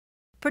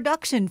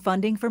Production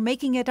funding for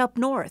Making It Up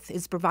North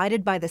is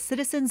provided by the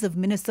citizens of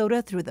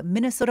Minnesota through the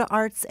Minnesota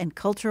Arts and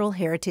Cultural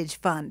Heritage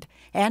Fund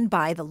and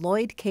by the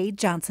Lloyd K.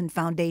 Johnson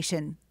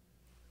Foundation.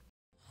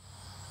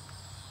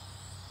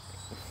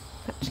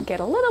 To get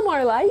a little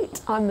more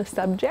light on the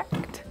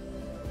subject.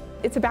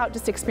 It's about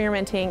just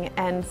experimenting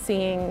and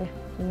seeing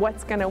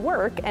what's going to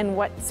work and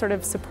what sort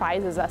of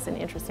surprises us in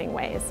interesting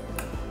ways.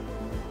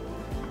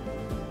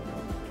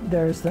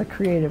 There's the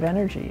creative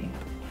energy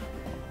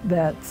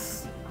that's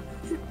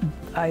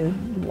I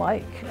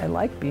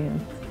like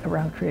being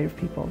around creative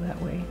people that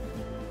way.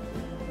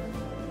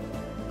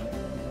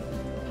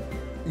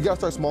 You gotta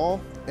start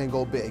small and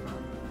go big.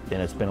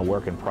 And it's been a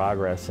work in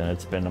progress, and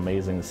it's been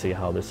amazing to see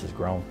how this has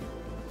grown.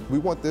 We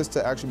want this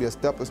to actually be a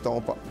stepping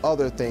stone for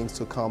other things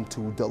to come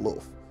to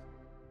Duluth.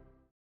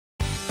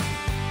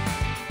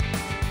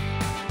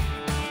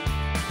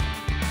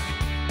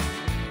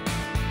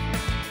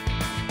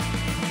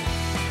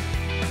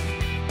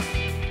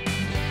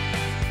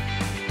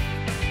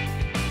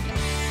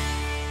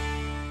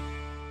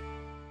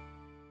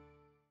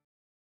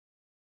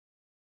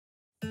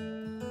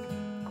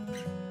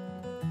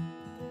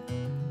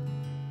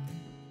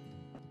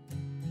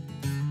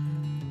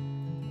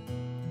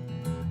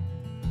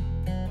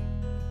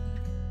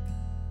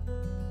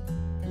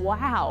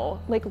 Wow,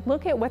 like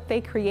look at what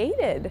they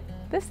created.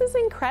 This is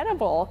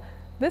incredible.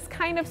 This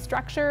kind of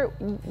structure,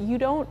 you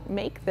don't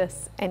make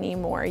this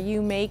anymore.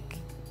 You make,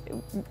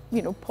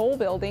 pole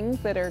buildings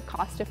that are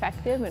cost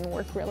effective and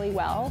work really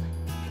well.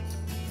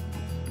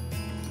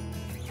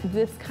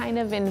 This kind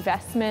of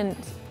investment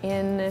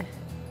in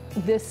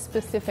this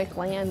specific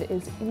land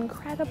is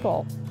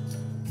incredible.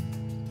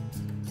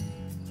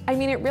 I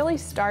mean, it really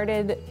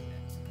started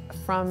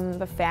from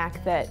the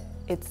fact that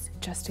it's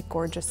just a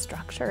gorgeous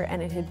structure,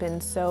 and it had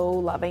been so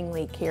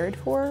lovingly cared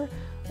for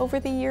over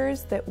the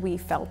years that we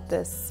felt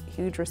this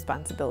huge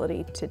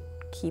responsibility to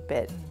keep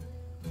it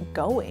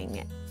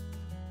going.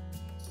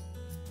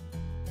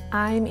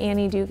 I'm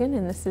Anne Dugan,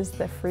 and this is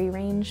the Free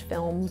Range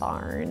Film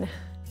Barn.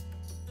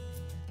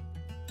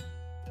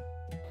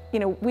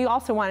 We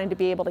also wanted to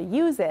be able to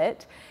use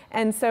it,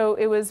 and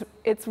so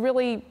it's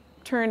really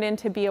turned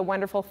into be a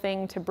wonderful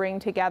thing to bring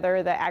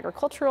together the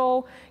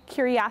agricultural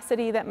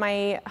curiosity that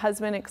my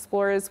husband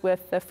explores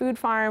with the food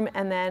farm,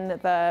 and then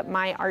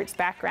my arts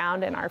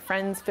background and our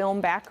friends' film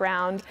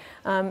background,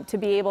 to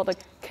be able to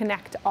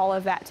connect all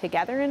of that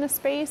together in a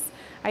space,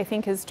 I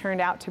think has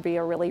turned out to be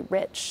a really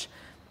rich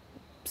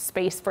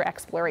space for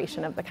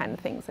exploration of the kind of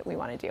things that we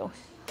want to do.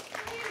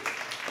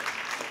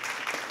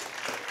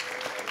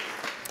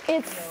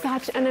 It's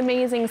such an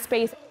amazing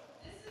space.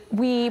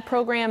 We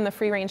program the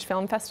Free Range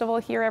Film Festival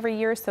here every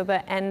year, so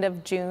the end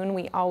of June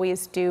we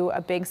always do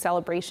a big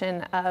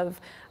celebration of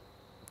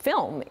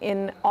film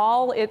in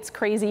all its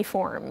crazy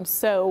forms.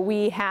 So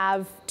we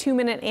have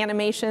 2-minute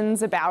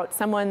animations about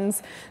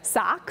someone's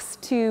socks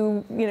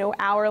to,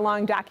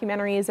 hour-long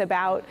documentaries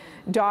about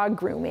dog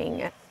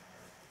grooming.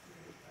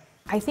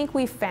 I think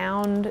we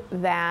found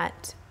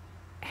that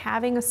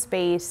having a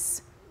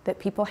space that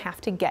people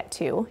have to get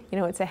to,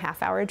 it's a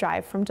half-hour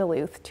drive from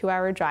Duluth,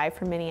 2-hour drive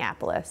from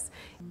Minneapolis.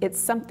 It's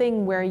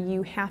something where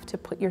you have to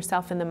put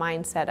yourself in the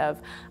mindset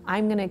of,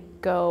 I'm gonna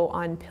go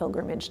on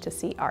pilgrimage to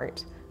see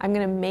art. I'm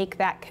gonna make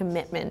that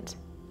commitment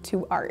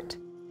to art.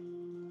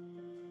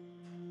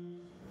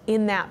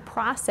 In that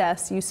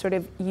process,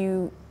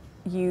 you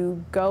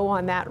go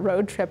on that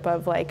road trip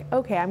of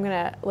okay, I'm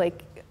gonna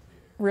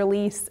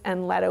release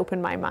and let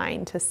open my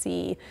mind to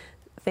see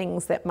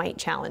things that might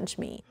challenge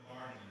me.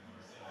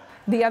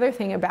 The other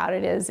thing about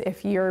it is,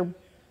 if you're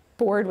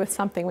bored with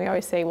something, we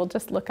always say, well,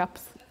 just look up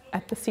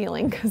at the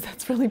ceiling, because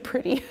that's really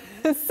pretty.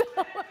 So.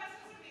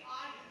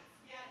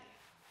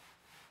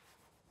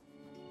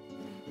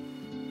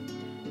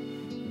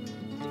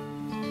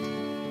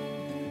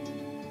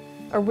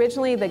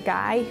 Originally, the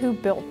guy who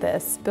built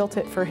this built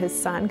it for his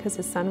son, because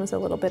his son was a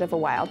little bit of a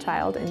wild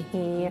child, and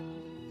he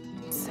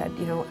said,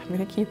 I'm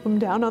going to keep him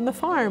down on the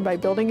farm by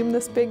building him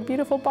this big,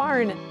 beautiful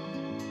barn.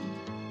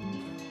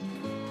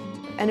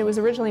 And it was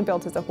originally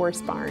built as a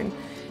horse barn,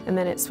 and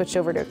then it switched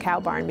over to a cow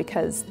barn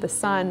because the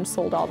son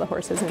sold all the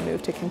horses and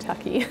moved to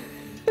Kentucky.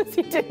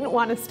 He didn't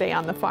want to stay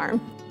on the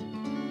farm.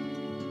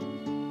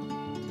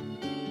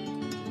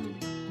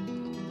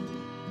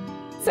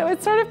 So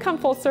it's sort of come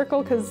full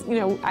circle, because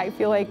I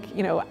feel like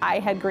I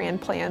had grand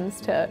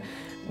plans to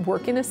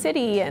work in a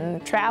city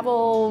and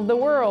travel the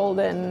world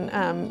and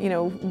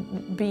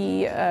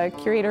be a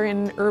curator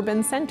in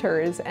urban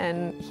centers,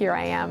 and here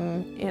I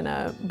am in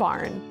a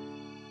barn.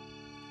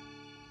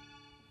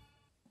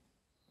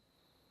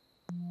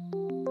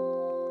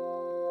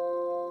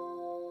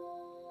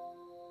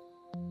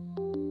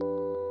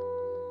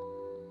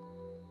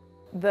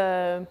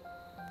 The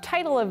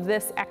title of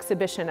this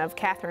exhibition of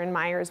Catherine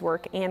Meyer's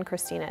work and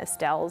Christina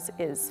Estelle's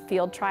is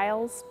Field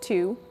Trials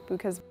 2,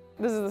 because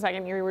this is the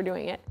second year we were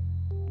doing it.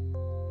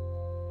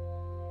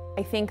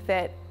 I think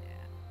that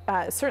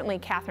certainly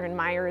Catherine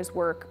Meyer's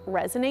work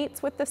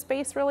resonates with the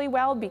space really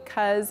well,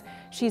 because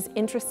she's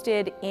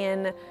interested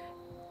in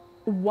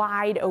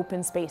wide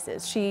open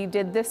spaces. She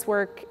did this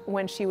work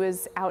when she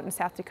was out in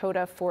South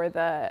Dakota for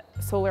the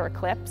solar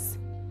eclipse.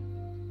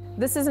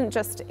 This isn't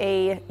just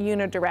a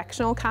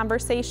unidirectional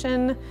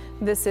conversation,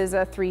 this is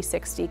a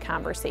 360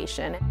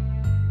 conversation.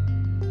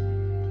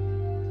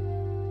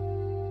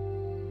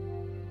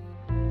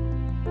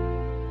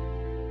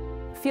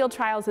 Field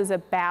trials is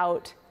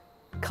about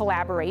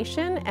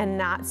collaboration and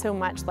not so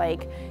much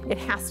like it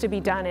has to be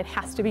done, it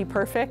has to be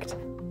perfect.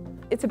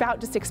 It's about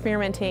just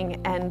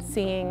experimenting and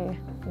seeing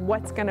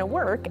what's going to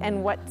work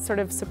and what sort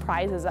of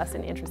surprises us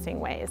in interesting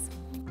ways.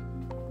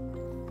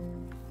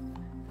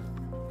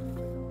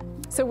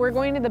 So we're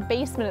going to the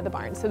basement of the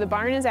barn. So the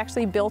barn is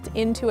actually built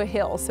into a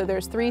hill, so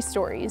there's 3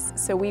 stories.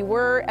 So we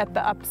were at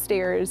the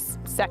upstairs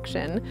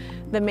section,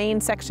 the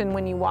main section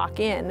when you walk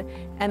in,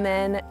 and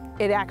then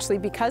it actually,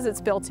 because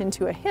it's built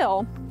into a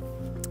hill,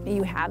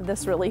 you have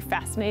this really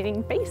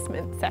fascinating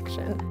basement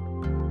section.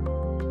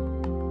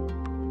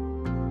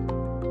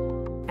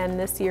 And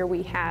this year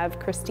we have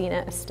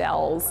Christina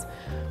Estelle's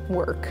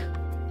work.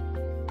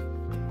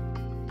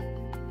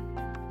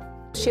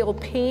 She'll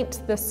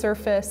paint the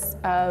surface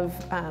of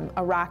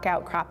a rock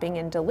outcropping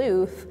in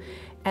Duluth,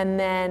 and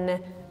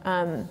then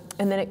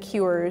it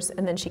cures,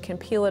 and then she can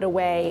peel it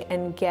away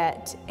and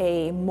get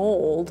a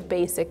mold,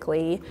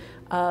 basically,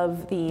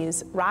 of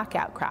these rock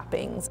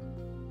outcroppings.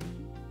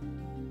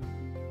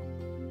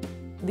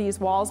 These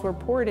walls were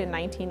poured in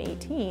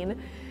 1918,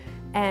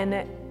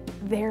 and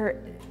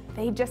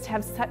they just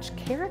have such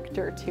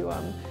character to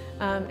them.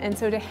 And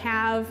so to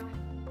have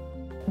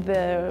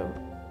the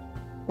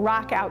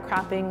rock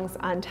outcroppings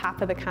on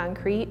top of the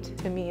concrete,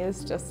 to me,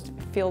 is just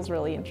feels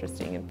really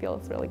interesting and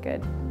feels really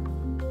good.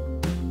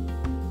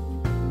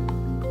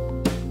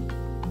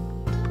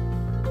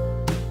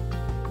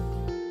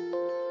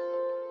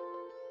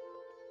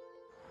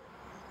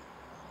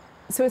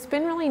 So it's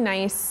been really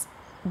nice,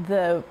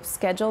 the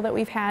schedule that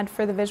we've had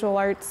for the visual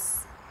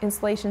arts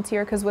installations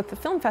here, because with the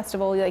film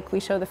festival, like, we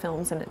show the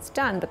films and it's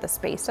done, but the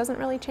space doesn't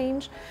really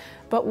change.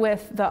 But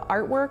with the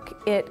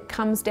artwork, it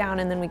comes down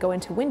and then we go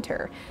into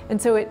winter.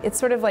 And so it's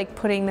sort of like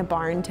putting the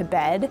barn to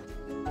bed.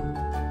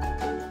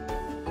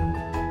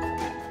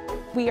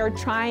 We are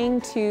trying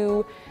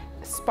to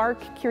spark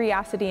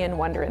curiosity and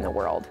wonder in the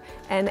world,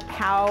 and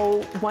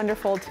how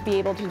wonderful to be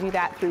able to do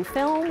that through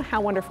film,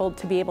 how wonderful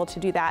to be able to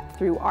do that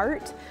through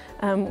art.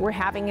 We're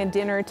having a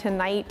dinner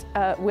tonight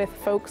with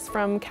folks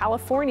from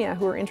California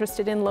who are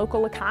interested in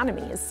local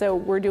economies, so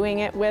we're doing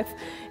it with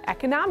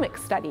economic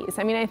studies.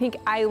 I mean,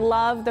 I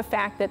love the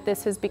fact that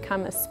this has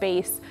become a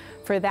space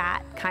for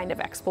that kind of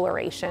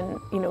exploration.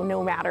 You know,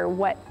 no matter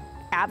what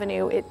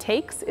avenue it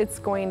takes, it's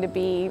going to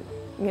be,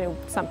 you know,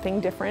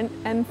 something different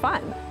and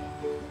fun.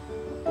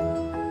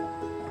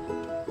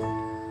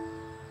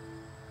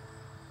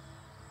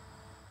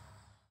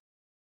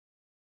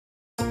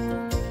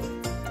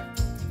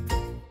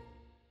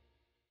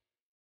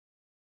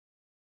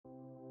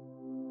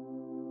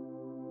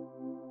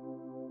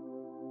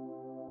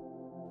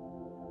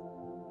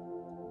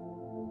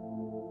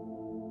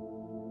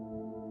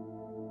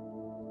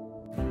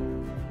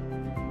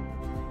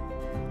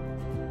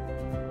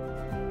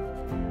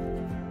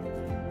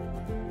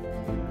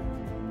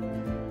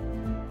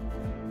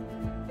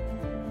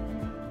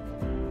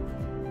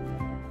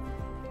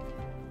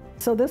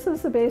 So this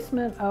is the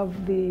basement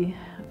of the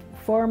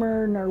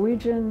former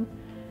Norwegian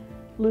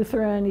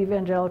Lutheran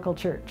Evangelical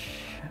Church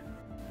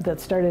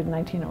that started in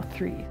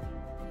 1903.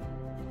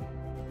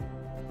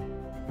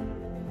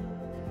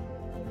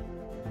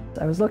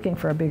 I was looking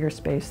for a bigger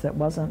space that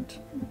wasn't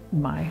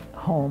my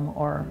home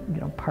or,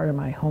 you know, part of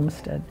my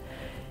homestead,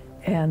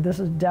 and this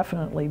is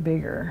definitely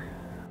bigger.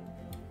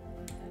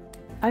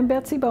 I'm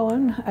Betsy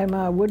Bowen. I'm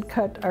a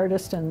woodcut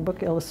artist and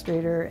book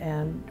illustrator,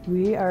 and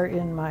we are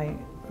in my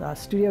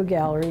studio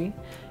gallery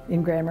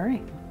in Grand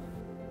Marais.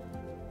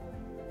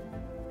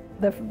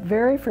 The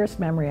very first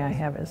memory I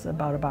have is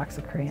about a box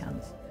of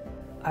crayons.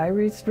 I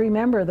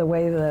remember the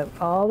way that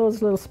all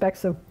those little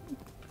specks of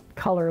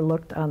color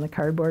looked on the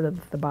cardboard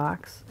of the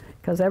box,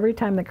 because every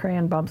time the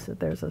crayon bumps it,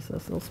 there's this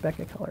little speck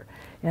of color.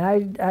 And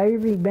I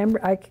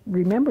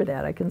remember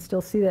that. I can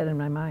still see that in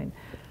my mind.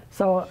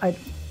 So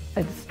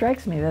it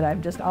strikes me that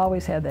I've just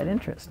always had that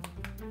interest.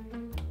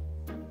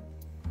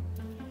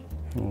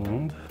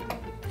 And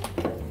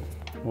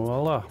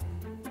voila.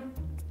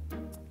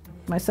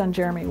 My son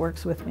Jeremy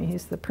works with me.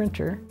 He's the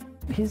printer.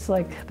 He's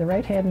like the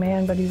right-hand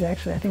man, but he's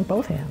actually, I think,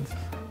 both hands.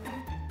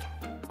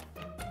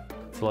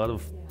 It's a lot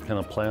of kind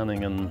of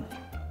planning and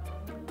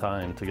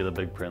time to get a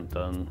big print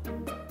done.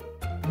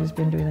 He's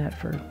been doing that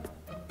for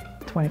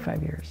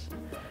 25 years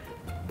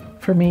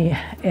for me,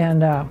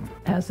 and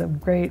has a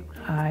great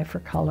eye for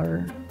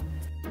color.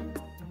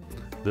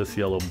 This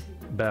yellow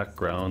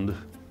background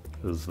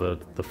is the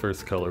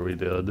first color we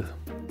did.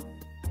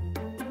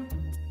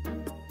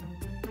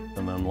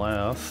 And then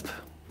last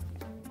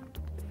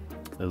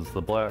is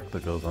the black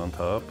that goes on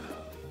top.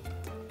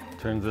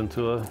 Turns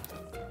into a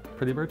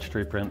pretty birch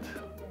tree print.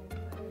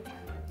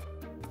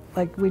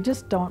 Like, we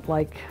just don't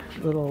like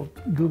little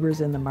goobers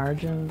in the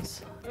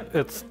margins.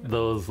 It's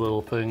those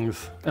little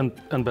things, and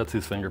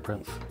Betsy's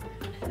fingerprints.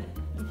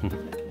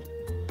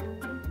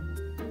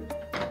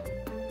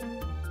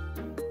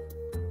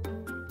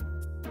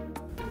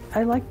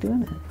 I like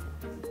doing it.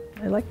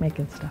 I like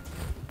making stuff.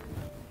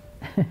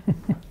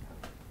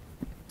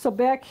 So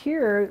back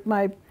here,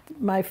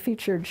 my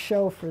featured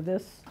show for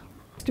this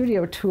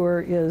studio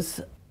tour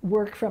is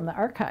work from the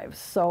archives.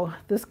 So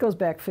this goes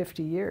back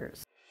 50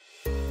 years.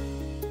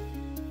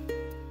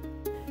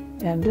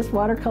 And this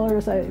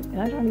watercolors, I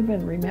don't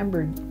even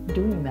remember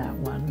doing that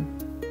one.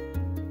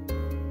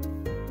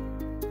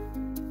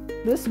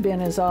 This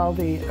bin is all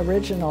the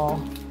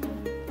original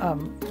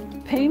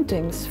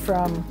paintings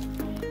from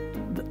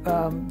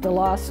the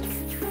Lost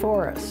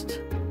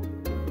Forest.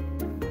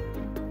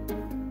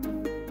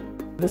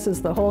 This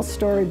is the whole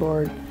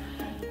storyboard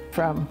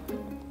from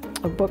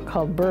a book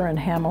called Burr and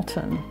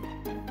Hamilton.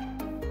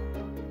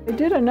 I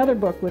did another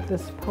book with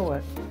this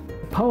poet.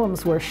 The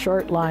poems were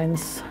short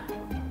lines,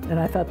 and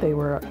I thought they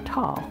were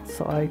tall,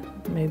 so I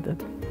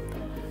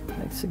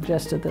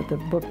suggested that the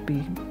book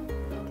be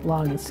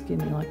long and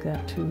skinny like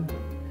that too.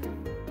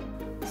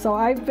 So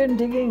I've been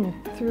digging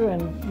through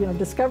and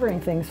discovering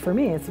things. For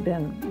me, it's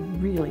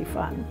been really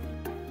fun.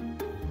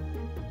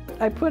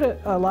 I put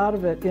a lot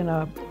of it in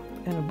a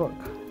book.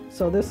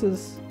 So this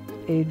is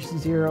age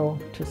 0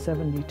 to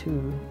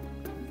 72.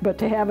 But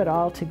to have it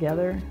all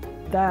together,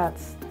 that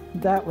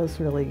was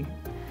really,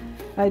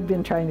 I'd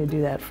been trying to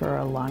do that for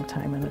a long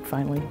time, and it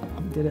finally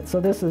did it. So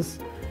this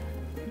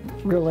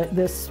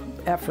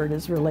effort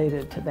is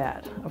related to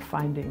that, of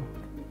finding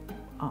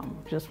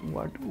just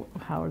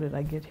how did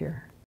I get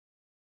here?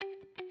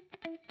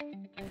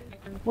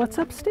 What's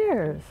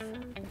upstairs?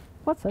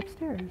 What's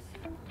upstairs?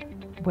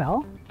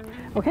 Well,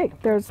 okay,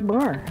 there's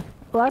more.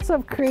 Lots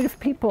of creative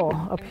people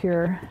up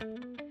here.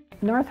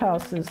 North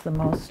House is the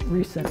most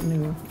recent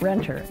new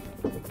renter.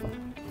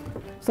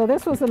 So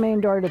this was the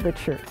main door to the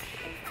church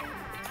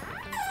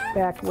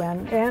back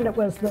when, and it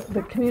was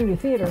the community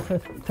theater for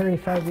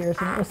 35 years,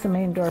 and it was the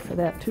main door for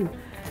that too.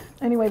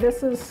 Anyway,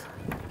 this is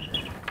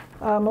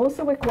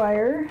Melissa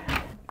Wickwire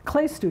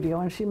clay studio,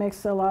 and she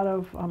makes a lot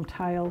of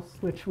tiles,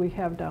 which we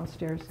have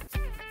downstairs.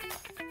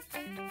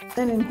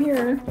 And in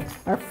here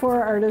are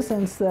 4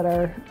 artisans that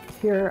are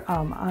here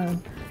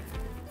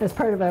as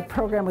part of a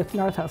program with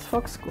North House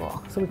Folk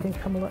School, so we can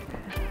come look.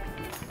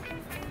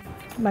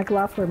 Mike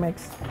Loeffler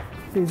makes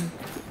these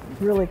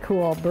really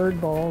cool bird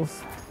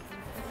bowls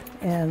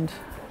and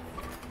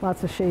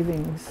lots of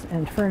shavings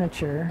and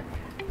furniture.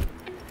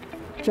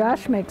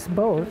 Josh makes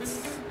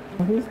boats.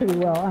 He's pretty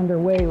well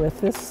underway with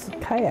this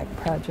kayak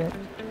project.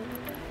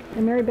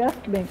 And Mary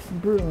Beth makes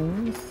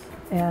brooms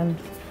and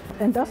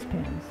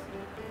dustpans.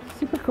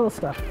 Super cool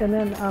stuff. And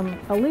then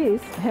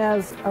Elise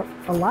has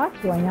a lot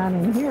going on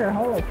in here.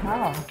 Holy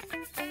cow.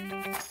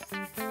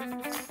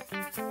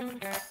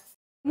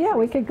 Yeah,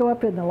 we could go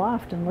up in the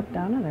loft and look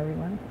down on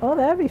everyone. Oh,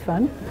 that'd be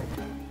fun.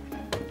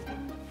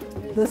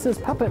 This is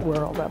Puppet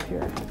World up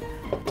here.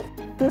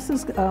 This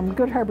is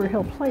Good Harbor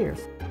Hill Players.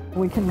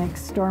 We can make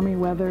stormy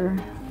weather.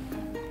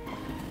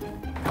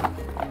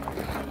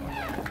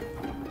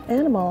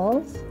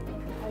 Animals.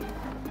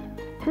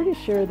 Pretty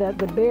sure that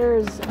the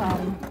bears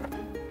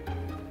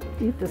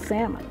eat the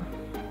salmon.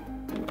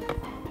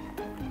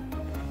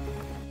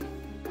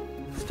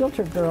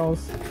 Stilter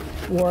girls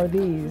wore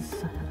these.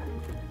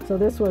 So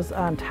this was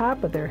on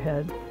top of their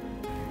head.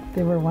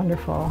 They were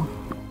wonderful.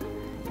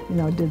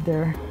 Did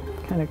their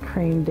kind of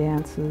crane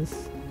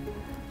dances.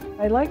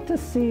 I like to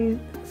see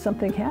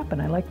something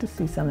happen. I like to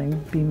see something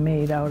be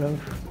made out of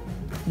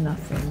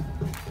nothing.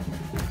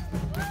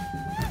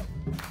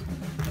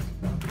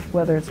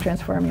 Whether it's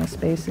transforming a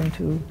space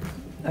into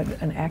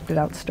an acted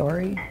out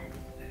story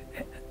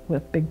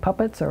with big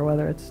puppets, or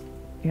whether it's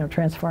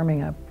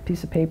transforming a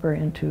piece of paper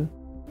into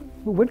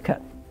a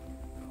woodcut,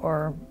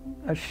 or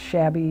a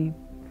shabby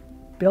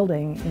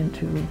building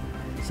into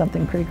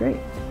something pretty great.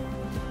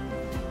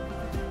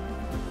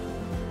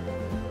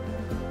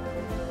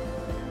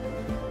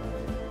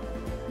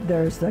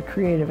 There's the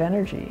creative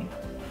energy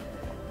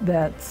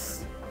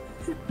that's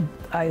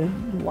I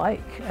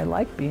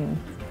like being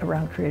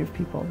around creative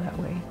people that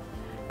way,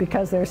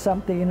 because there's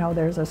something,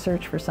 there's a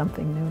search for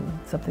something new,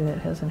 something that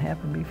hasn't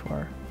happened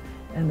before,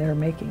 and they're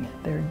making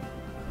it.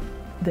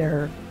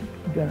 They're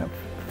gonna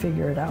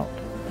figure it out.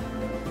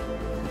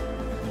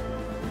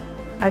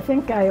 I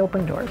think I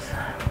open doors.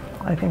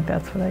 I think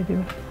that's what I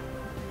do.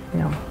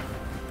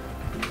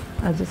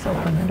 I just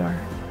open the door.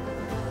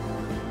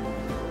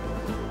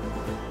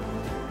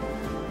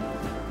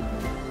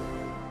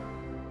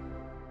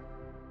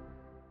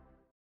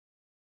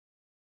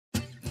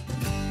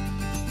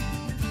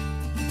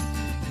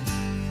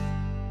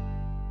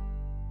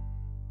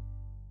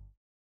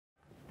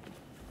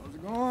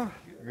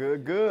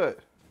 Good, good.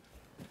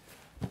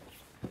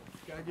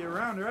 Gotta get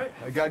around, right?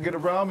 I gotta get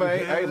around, man.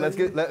 Hey, let's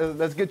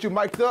get you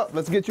mic'd up.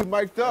 Let's get you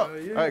mic'd up.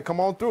 Yeah. All right, come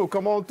on through,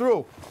 come on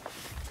through.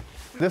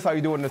 This how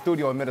you do it in the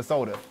studio in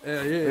Minnesota.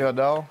 Yeah. Yeah,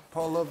 dog.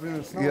 Pull up in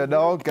the snow. Yeah,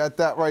 dog. Got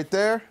that right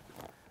there.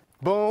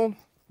 Boom.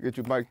 Get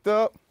you mic'd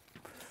up.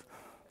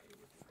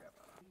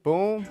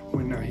 Boom.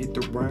 When I hit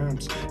the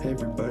rhymes,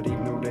 everybody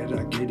know that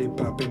I get it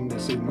poppin',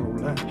 this ain't no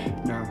lie.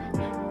 Nah,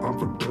 I'm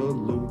from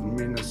Duluth,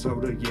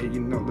 Minnesota, yeah,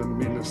 you know the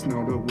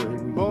Minnesota where we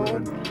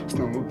run.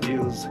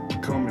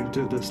 Snowmobiles coming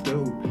to the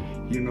stove,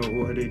 you know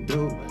what they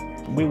do.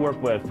 We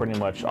work with pretty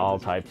much all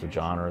types of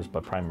genres,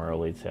 but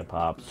primarily it's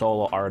hip-hop,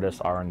 solo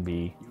artists,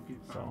 R&B.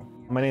 So,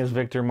 my name is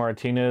Victor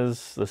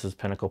Martinez. This is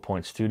Pinnacle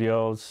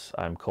Studios.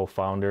 I'm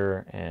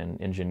co-founder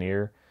and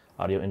engineer,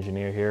 audio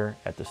engineer here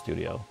at the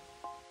studio.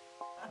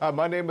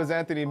 My name is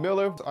Anthony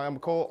Miller. I'm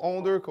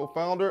co-owner,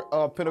 co-founder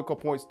of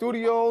Pinnacle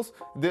Studios.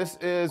 This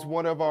is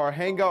one of our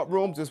hangout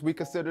rooms. We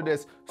consider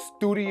this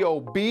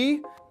Studio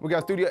B. We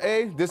got Studio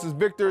A. This is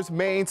Victor's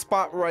main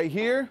spot right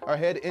here, our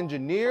head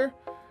engineer.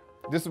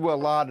 This is where a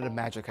lot of the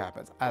magic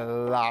happens, a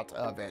lot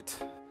of it.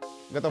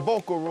 We got the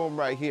vocal room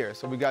right here.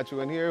 So we got you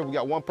in here. We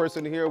got one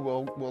person here.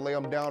 We'll lay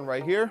them down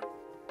right here.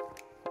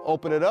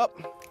 Open it up.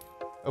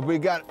 If we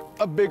got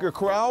a bigger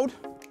crowd,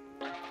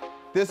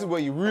 this is where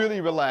you really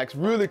relax,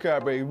 really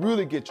collaborate,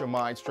 really get your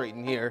mind straight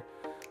in here.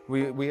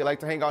 We like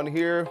to hang out in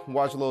here,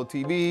 watch a little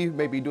TV,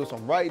 maybe do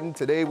some writing.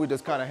 Today we're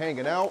just kind of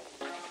hanging out.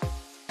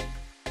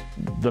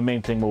 The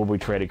main thing what we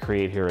try to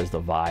create here is the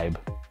vibe.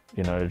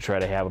 You know, to try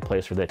to have a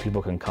place where that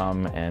people can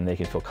come and they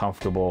can feel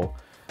comfortable.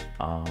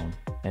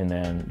 And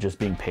then just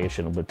being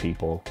patient with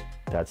people,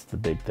 that's the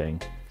big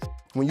thing.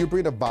 When you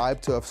bring a vibe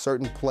to a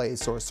certain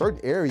place or a certain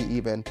area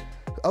even,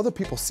 other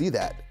people see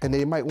that and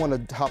they might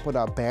want to hop on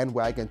our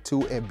bandwagon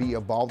too and be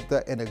involved with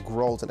that, and it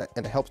grows and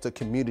it helps the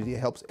community, it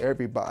helps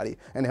everybody,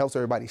 and it helps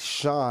everybody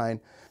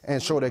shine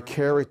and show their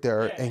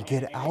character and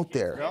get out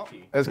there.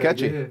 It's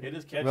catchy. It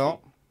is catchy.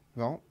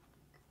 No,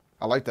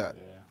 I like that.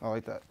 Yeah. I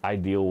like that. I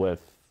deal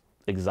with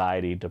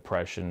anxiety,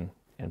 depression,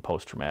 and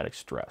post-traumatic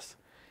stress.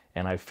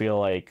 And I feel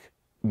like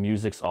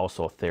music's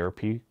also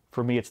therapy.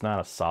 For me, it's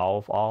not a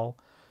solve-all,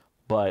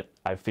 but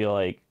I feel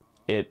like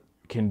it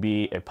can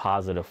be a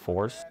positive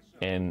force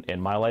in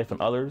my life and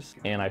others,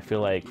 and I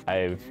feel like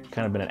I've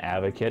kind of been an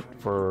advocate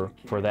for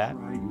that.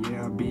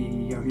 Yeah, I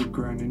be out here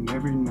grinding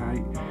every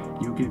night.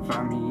 You can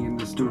find me in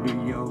the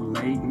studio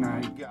late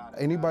night.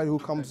 Anybody who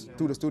comes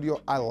through the studio,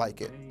 I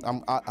like it.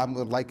 I'm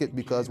gonna like it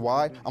because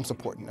why? I'm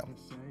supporting them.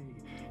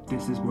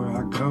 This is where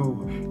I go.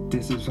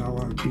 This is how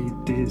I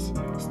get this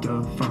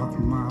stuff off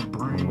my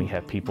brain. When we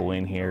have people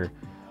in here,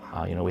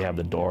 you know, we have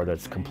the door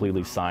that's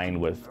completely signed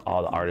with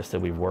all the artists that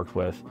we've worked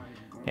with,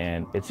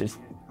 and it's just,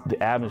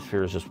 the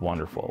atmosphere is just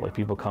wonderful. Like,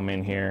 people come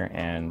in here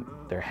and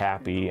they're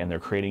happy and they're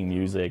creating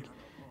music,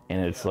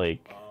 and it's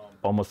like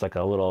almost like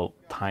a little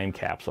time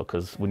capsule,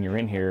 because when you're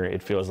in here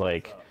it feels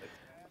like,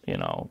 you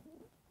know,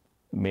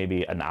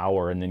 maybe an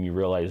hour, and then you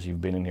realize you've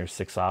been in here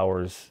 6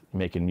 hours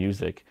making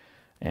music,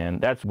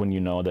 and that's when you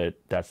know that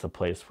that's the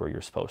place where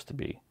you're supposed to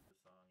be.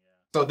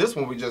 So this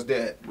one we just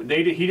did.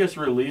 He just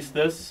released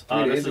this.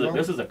 3 days ago?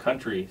 This is a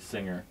country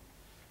singer.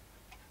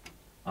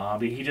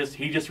 He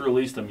just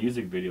released a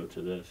music video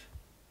to this.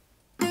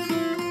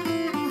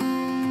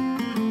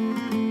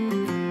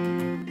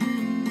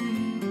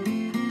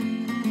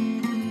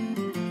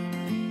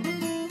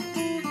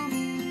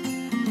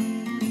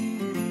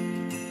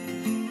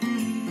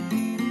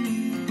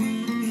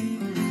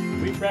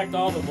 We tracked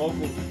all the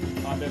vocals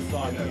on this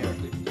song here.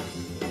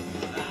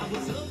 I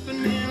was up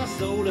in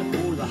Minnesota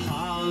for the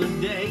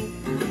holiday,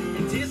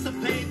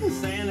 anticipating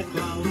Santa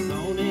Claus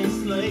on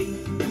his sleigh,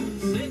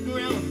 sitting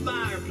around the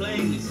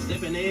fireplace,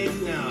 sipping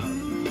eggnog,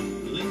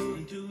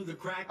 listening to the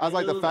crack. I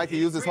like the fact he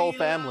used his whole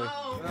family,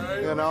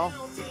 you know?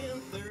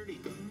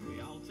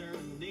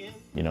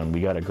 You know, and we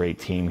got a great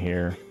team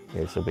here.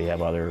 Okay, so we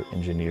have other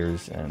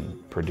engineers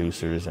and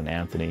producers and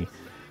Anthony.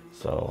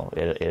 So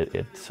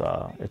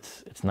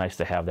it's nice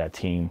to have that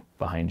team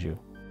behind you.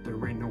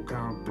 There ain't no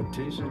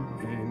competition,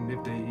 and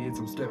if they hit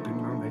some stepping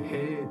on their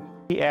head.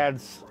 He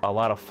adds a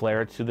lot of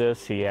flair to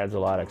this. He adds a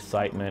lot of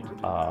excitement.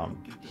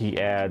 He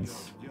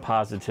adds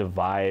positive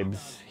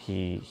vibes.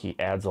 He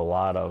adds a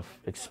lot of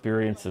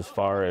experience as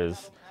far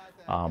as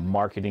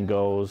marketing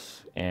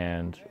goes,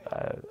 and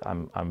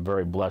I'm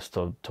very blessed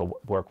to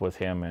work with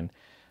him and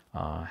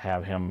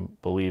have him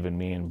believe in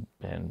me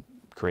and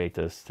create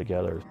this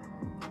together.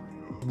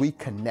 We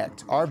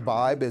connect. Our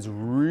vibe is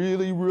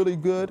really, really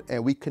good,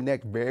 and we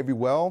connect very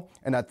well.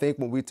 And I think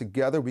when we're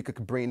together, we could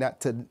bring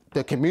that to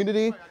the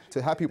community,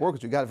 to happy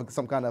workers. You got to have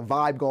some kind of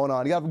vibe going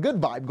on. You got to have a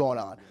good vibe going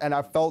on. And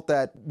I felt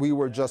that we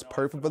were just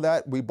perfect for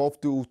that. We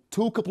both do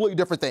two completely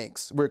different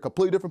things. We're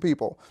completely different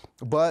people.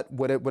 But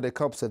when it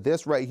comes to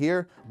this right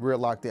here, we're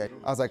locked in.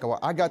 I was like, well,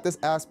 I got this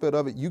aspect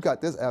of it. You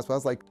got this aspect. I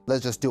was like,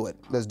 let's just do it.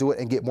 Let's do it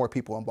and get more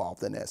people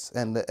involved in this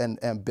and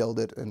build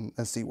it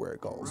and see where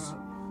it goes.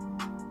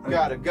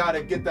 Gotta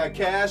get that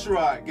cash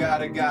right.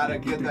 Gotta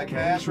get that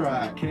cash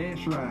right.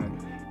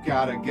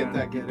 Gotta get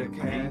that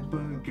cash.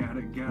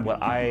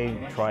 What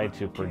I try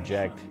to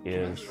project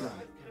is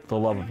the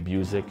love of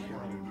music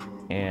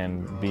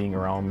and being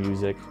around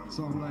music.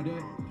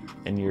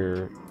 And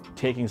you're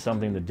taking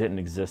something that didn't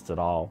exist at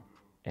all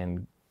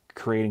and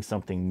creating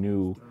something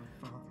new.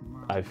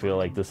 I feel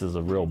like this is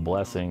a real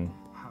blessing,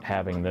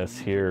 having this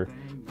here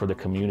for the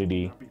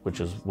community, which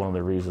is one of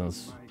the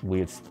reasons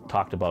we had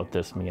talked about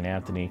this, me and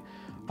Anthony,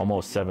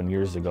 almost 7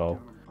 years ago.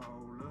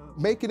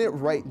 Making it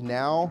right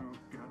now,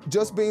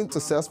 just being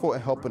successful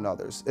and helping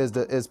others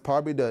is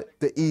probably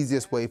the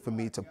easiest way for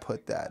me to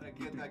put that.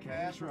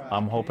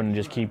 I'm hoping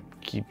to just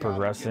keep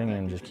progressing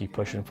and just keep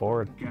pushing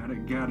forward. Gotta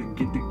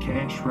get the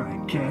cash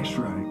right, cash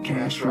right,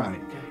 cash right.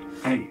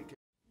 Hey.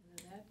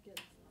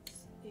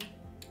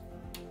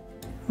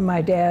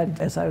 My dad,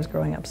 as I was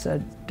growing up,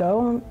 said,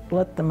 don't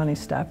let the money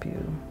stop you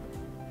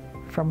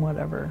from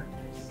whatever.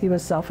 He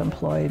was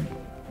self-employed,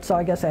 so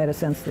I guess I had a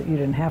sense that you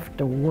didn't have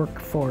to work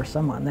for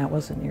someone. That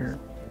wasn't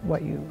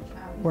what you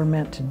were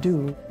meant to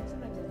do.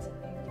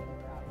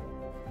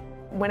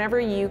 Whenever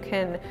you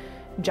can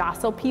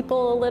jostle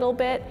people a little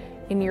bit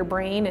in your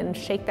brain and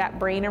shake that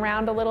brain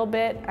around a little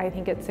bit, I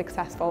think it's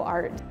successful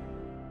art.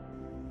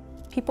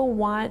 People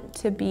want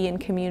to be in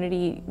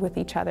community with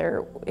each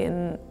other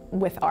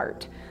with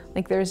art.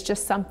 Like, there's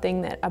just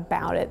something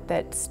about it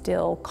that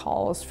still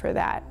calls for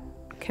that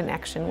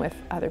connection with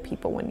other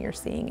people when you're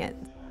seeing it.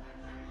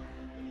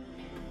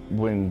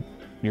 When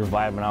you're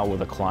vibing out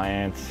with a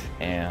client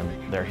and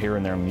they're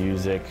hearing their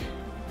music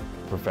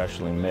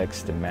professionally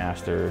mixed and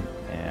mastered,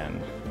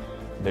 and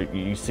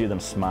you see them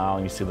smile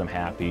and you see them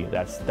happy,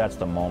 that's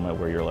the moment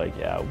where you're like,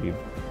 yeah,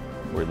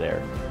 we're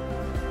there.